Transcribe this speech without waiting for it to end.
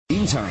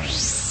Meantime,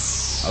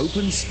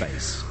 open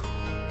space.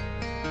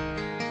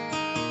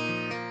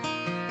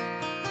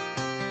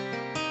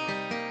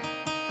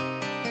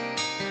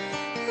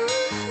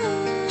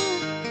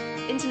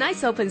 In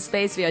tonight's open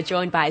space, we are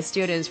joined by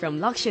students from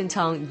Lok Shun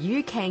Tong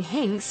Yu Kang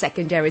Hing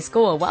Secondary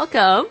School.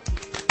 Welcome.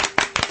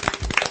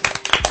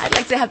 I'd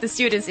like to have the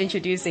students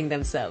introducing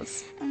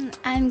themselves.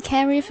 I'm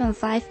Carrie from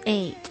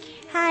 5A.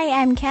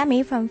 Hi, I'm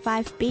Cami from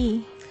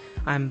 5B.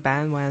 I'm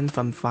Ben Wen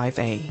from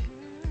 5A.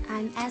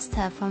 I'm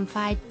Esther from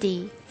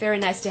 5D. Very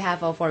nice to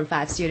have all 4 and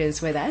 5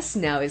 students with us.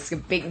 Now it's a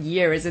big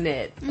year, isn't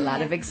it? A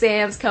lot of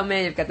exams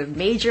coming. You've got the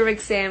major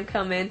exam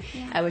coming.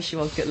 I wish you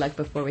all good luck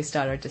before we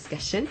start our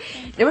discussion.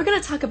 Now we're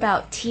going to talk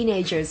about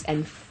teenagers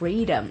and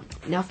freedom.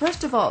 Now,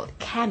 first of all,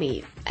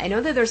 Cami, I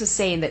know that there's a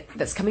saying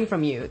that's coming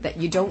from you that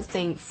you don't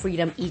think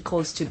freedom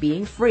equals to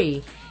being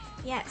free.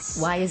 Yes.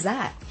 Why is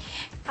that?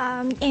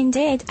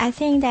 Indeed, I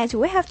think that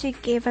we have to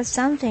give us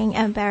something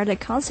and bear the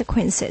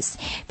consequences,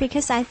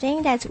 because I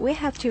think that we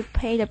have to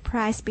pay the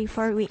price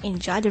before we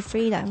enjoy the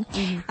freedom.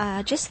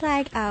 Just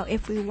like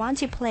if we want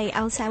to play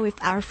outside with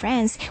our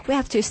friends, we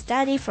have to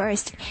study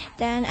first.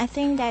 Then I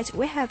think that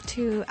we have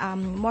to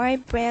more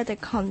bear the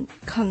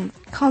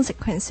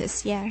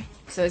consequences. Yeah.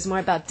 So it's more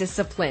about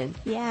discipline.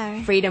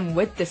 Yeah. Freedom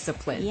with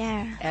discipline.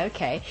 Yeah.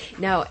 Okay.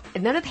 Now,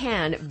 on the other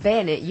hand,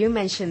 Ben, you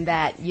mentioned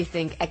that you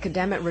think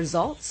academic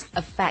results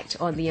affect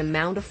on the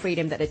amount of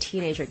freedom that a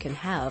teenager can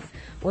have.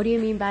 What do you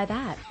mean by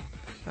that?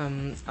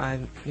 I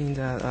mean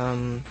that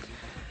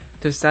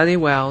to study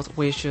well,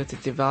 we should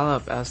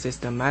develop a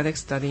systematic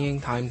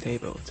studying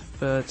timetable.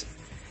 But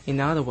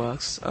in other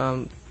words,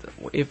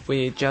 if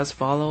we just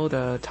follow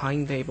the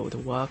timetable to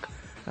work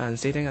and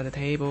sitting at the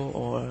table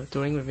or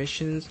doing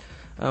revisions,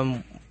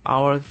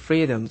 our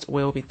freedoms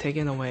will be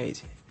taken away.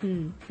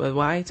 But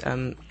right,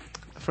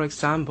 for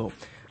example,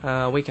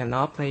 we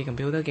cannot play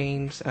computer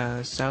games,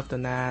 surf the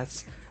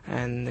nets,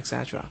 and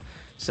etc.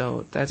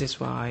 So that is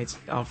why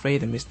our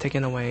freedom is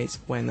taken away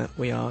when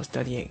we are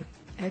studying.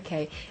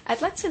 Okay.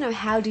 I'd like to know,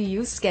 how do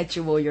you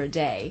schedule your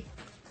day?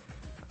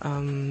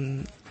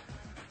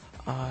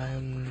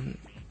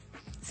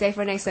 Say,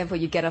 for an example,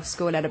 you get off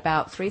school at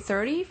about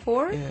 3:30,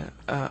 4? Yeah.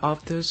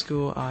 After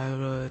school, I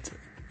would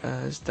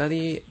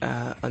study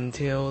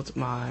until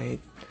my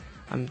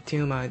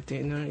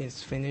dinner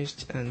is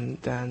finished, and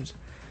then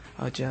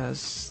I'll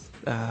just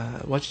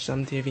watch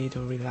some TV to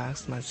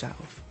relax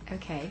myself.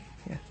 Okay.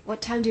 Yeah.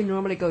 What time do you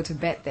normally go to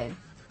bed then?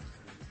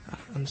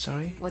 I'm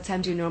sorry? What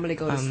time do you normally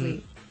go to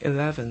sleep?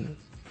 11.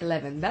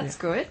 11. That's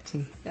good.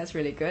 That's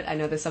really good. I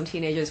know that some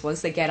teenagers,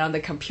 once they get on the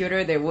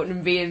computer, they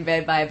wouldn't be in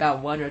bed by about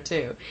 1 or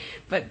 2.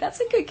 But that's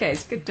a good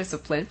case, good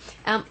discipline.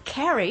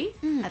 Carrie,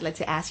 I'd like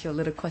to ask you a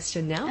little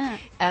question now.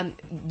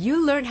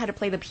 You learned how to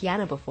play the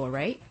piano before,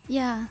 right?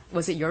 Yeah.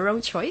 Was it your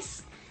own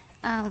choice?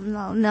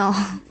 No.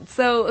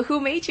 So who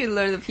made you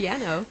learn the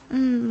piano?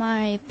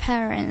 My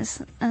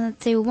parents,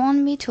 they want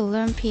me to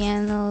learn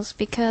pianos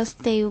because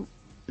they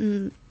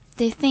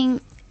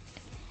think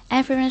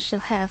everyone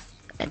should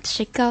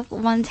got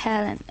one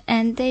talent,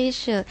 and they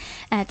should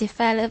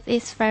develop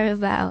it very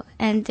well,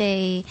 and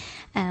they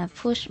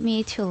push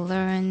me to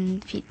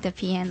learn the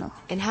piano.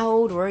 And how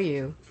old were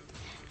you?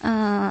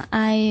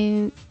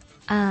 I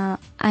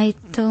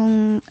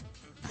don't.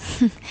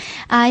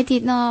 I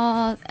did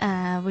not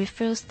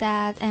refuse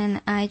that,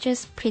 and I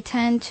just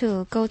pretend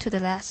to go to the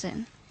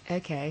lesson.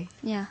 Okay.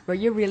 Yeah. Were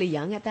you really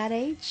young at that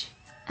age?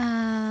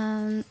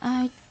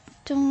 I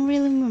don't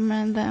really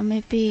remember.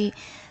 Maybe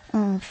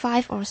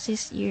 5 or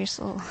 6 years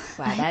old.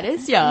 Wow, that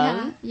is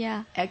young.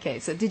 Yeah. Okay,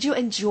 so did you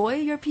enjoy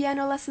your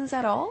piano lessons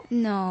at all?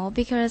 No,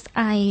 because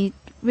I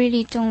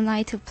really don't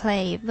like to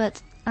play,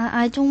 but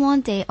I don't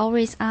want they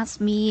always ask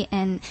me,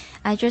 and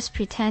I just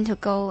pretend to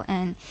go,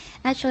 and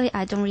actually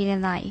I don't really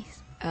like.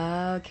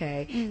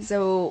 Okay.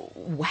 So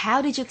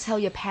how did you tell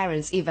your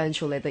parents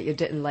eventually that you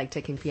didn't like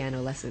taking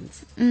piano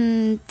lessons?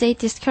 They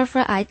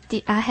discover I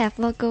have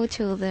not go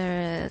to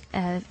the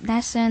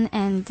lesson,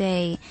 and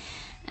they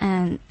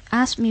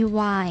ask me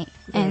why,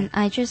 and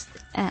I just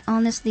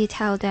honestly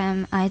tell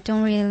them I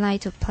don't really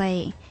like to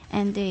play,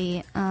 and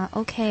they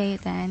okay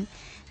then,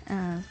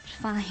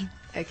 fine.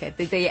 Okay,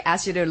 did they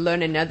ask you to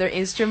learn another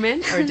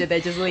instrument, or did they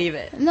just leave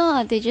it?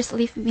 No, they just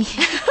leave me.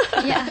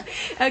 Yeah.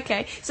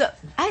 Okay, so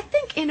I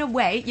think in a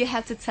way you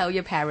have to tell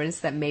your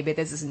parents that maybe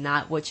this is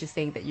not what you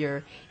think that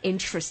you're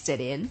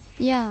interested in.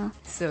 Yeah.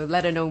 So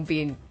let alone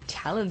being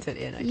talented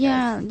in, I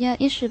guess. Yeah,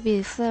 it should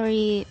be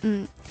very.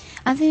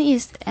 I think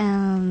it's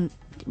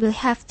we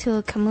have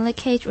to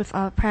communicate with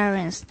our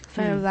parents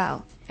very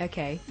well.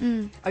 Okay.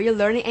 Are you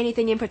learning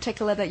anything in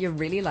particular that you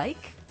really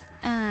like?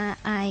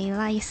 I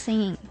like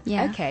singing.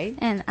 Yeah. Okay.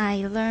 And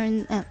I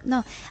learn.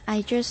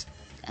 I just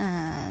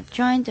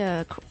joined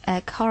the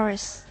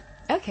chorus.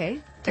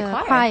 Okay. The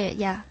The choir.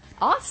 Yeah.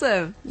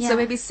 Awesome. Yeah. So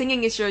maybe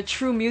singing is your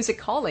true music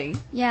calling.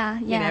 Yeah.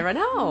 You never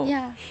know.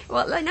 Yeah.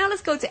 Well, now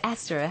let's go to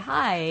Esther.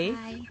 Hi.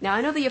 Hi. Now,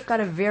 I know that you've got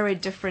a very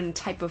different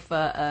type of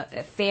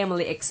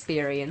family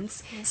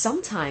experience.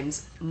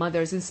 Sometimes,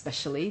 mothers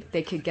especially,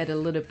 they could get a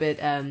little bit,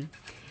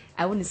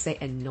 I wouldn't say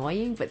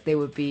annoying, but they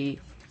would be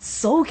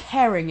so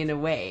caring in a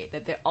way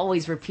that they're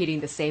always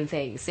repeating the same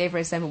thing. Say, for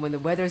example, when the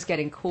weather's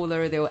getting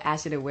cooler, they will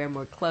ask you to wear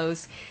more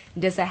clothes.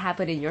 Does that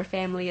happen in your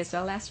family as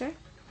well, Lester?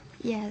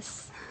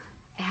 Yes,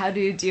 How do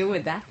you deal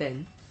with that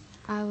then?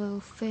 I will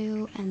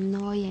feel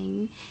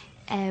annoying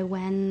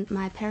when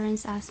my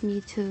parents ask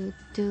me to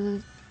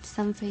do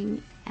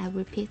something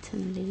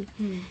repeatedly,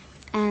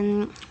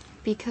 and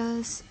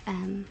because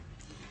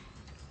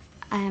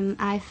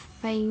I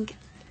think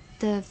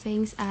the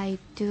things I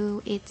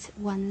do it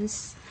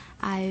once,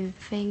 I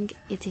think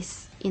it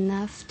is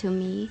enough to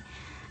me,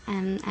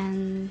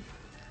 and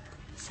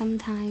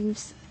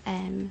sometimes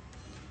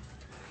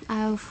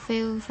I'll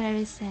feel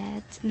very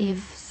sad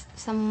if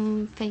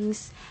some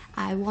things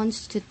I want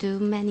to do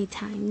many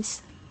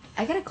times.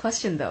 I got a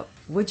question though.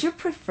 Would you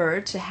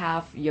prefer to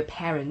have your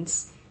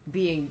parents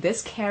being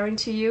this caring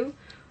to you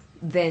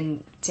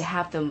than to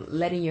have them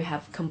letting you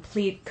have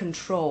complete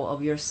control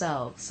of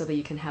yourself so that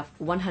you can have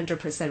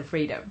 100%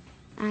 freedom?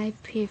 I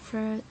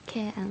prefer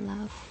care and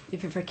love. You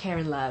prefer care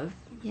and love.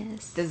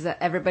 Yes. Does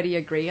everybody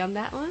agree on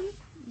that one?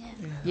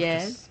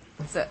 Yeah.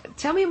 So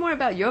tell me more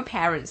about your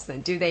parents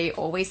then. Do they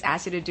always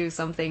ask you to do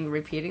something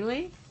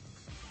repeatedly?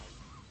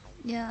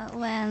 Yeah,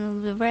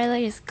 when the weather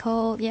is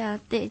cold, yeah,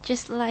 they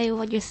just like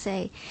what you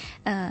say.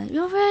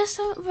 You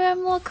wear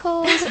more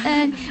clothes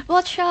and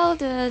watch out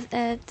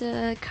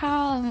the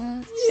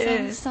car,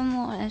 some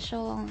more and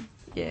so on.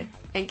 Yeah.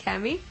 And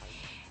Cami?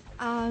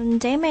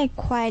 They may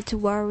quite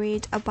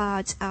worried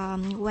about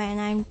when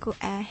I'm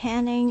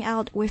hanging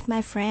out with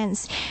my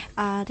friends.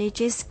 They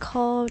just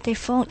they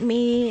phone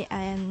me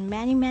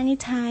many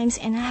times,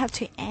 and I have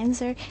to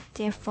answer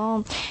their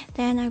phone.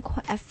 Then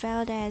I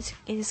felt that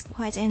it is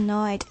quite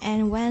annoyed.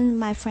 And when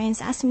my friends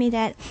ask me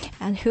that,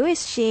 and who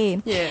is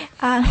she? Yeah.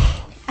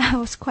 I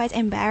was quite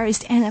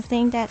embarrassed, and I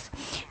think that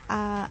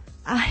I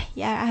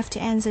have to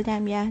answer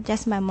them. Yeah,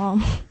 that's my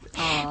mom.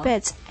 Aww.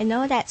 But I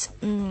know that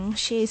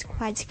she is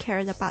quite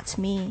cared about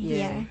me.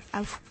 Yeah.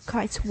 I'm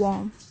quite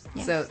warm.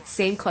 Yeah. So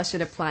same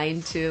question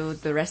applying to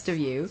the rest of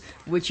you.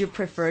 Would you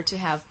prefer to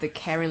have the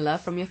care and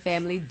love from your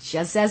family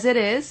just as it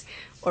is,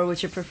 or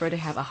would you prefer to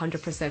have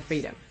 100%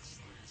 freedom?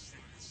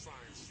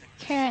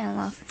 Care and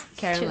love.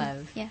 Care and too.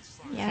 love. Yeah.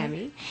 Yeah.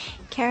 Cami?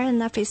 Care and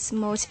love is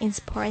most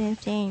important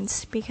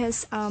things,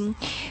 because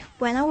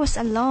when I was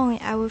alone,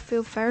 I would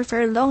feel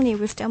very lonely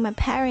without my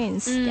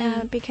parents,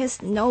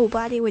 because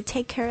nobody would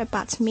take care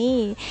about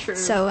me. True.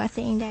 So I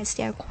think that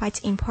they're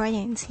quite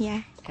important.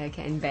 Yeah.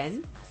 Okay, and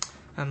Ben?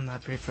 I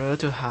prefer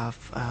to have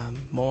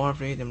more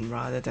freedom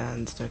rather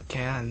than the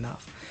care and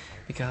love,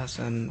 because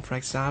for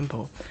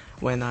example,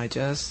 when I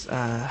just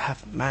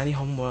have many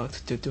homework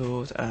to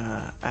do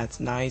at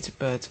night,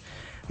 but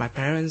my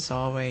parents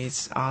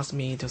always ask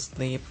me to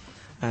sleep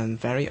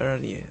very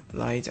early,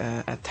 like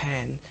at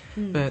 10,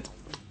 but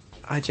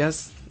I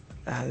just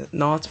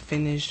not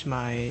finished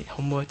my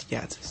homework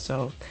yet,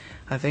 so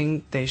I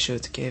think they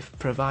should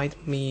provide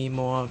me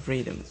more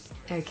freedom.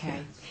 Okay.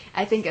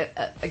 I think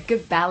a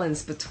good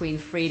balance between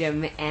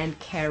freedom and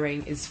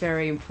caring is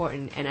very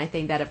important, and I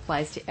think that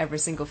applies to every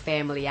single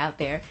family out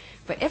there.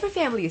 But every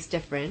family is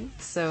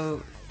different,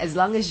 so as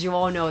long as you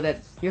all know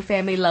that your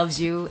family loves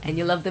you and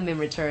you love them in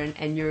return,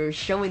 and you're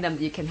showing them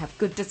that you can have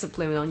good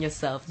discipline on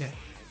yourself,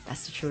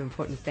 that's the true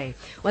important thing.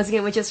 Once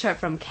again, we just heard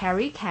from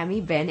Carrie,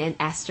 Cami, Ben, and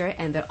Esther,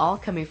 and they're all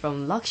coming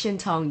from Lok Shing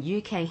Tong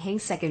Yu Kang Hing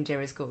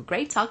Secondary School.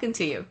 Great talking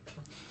to you.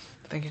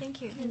 Thank you.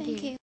 Thank you.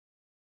 Thank you.